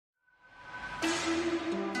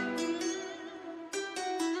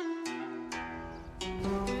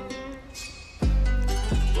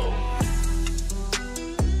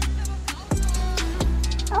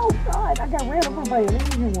I got rid of her by an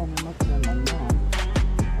Asian woman. Must have been my mom.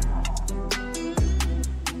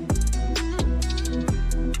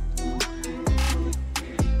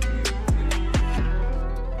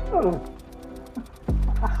 Oh.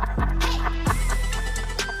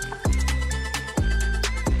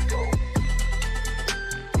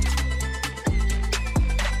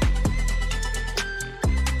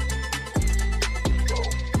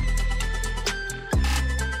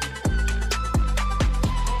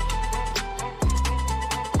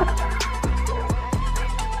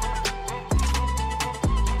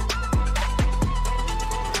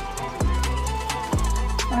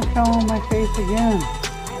 I fell on my face again.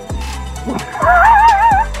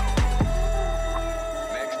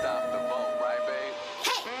 Next stop, the boat, right, babe?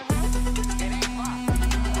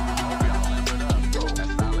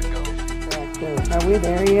 That's solid gold. Are we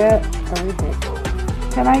there yet? Are we there?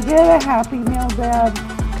 Can I get a Happy Meal, Dad?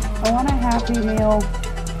 I want a Happy Meal.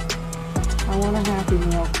 I want a Happy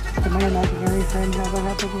Meal. Can my imaginary friend have a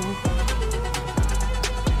Happy Meal?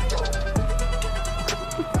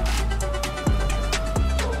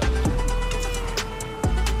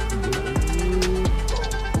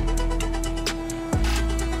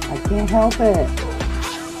 Can't help it.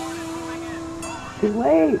 Too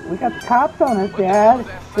late. We got the cops on us, Dad.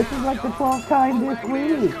 This is like the 12th time this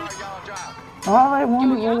week. All I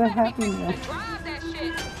wanted was a Happy Meal.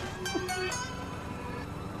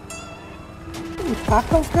 Ooh,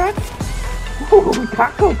 taco truck? Ooh,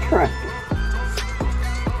 taco truck.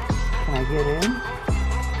 Can I get in?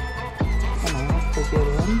 Can I also get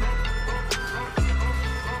in?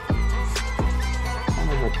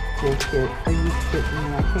 Bullshit. Are you kidding me?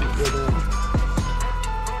 I can't get in.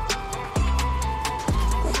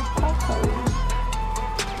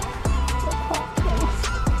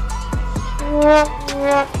 What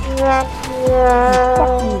a taco.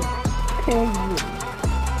 Fucking pig.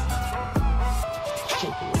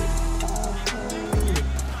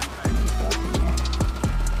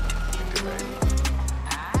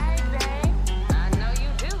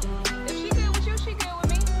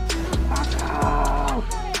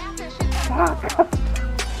 Tacos!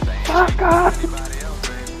 Tacos!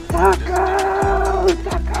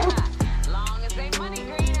 Tacos!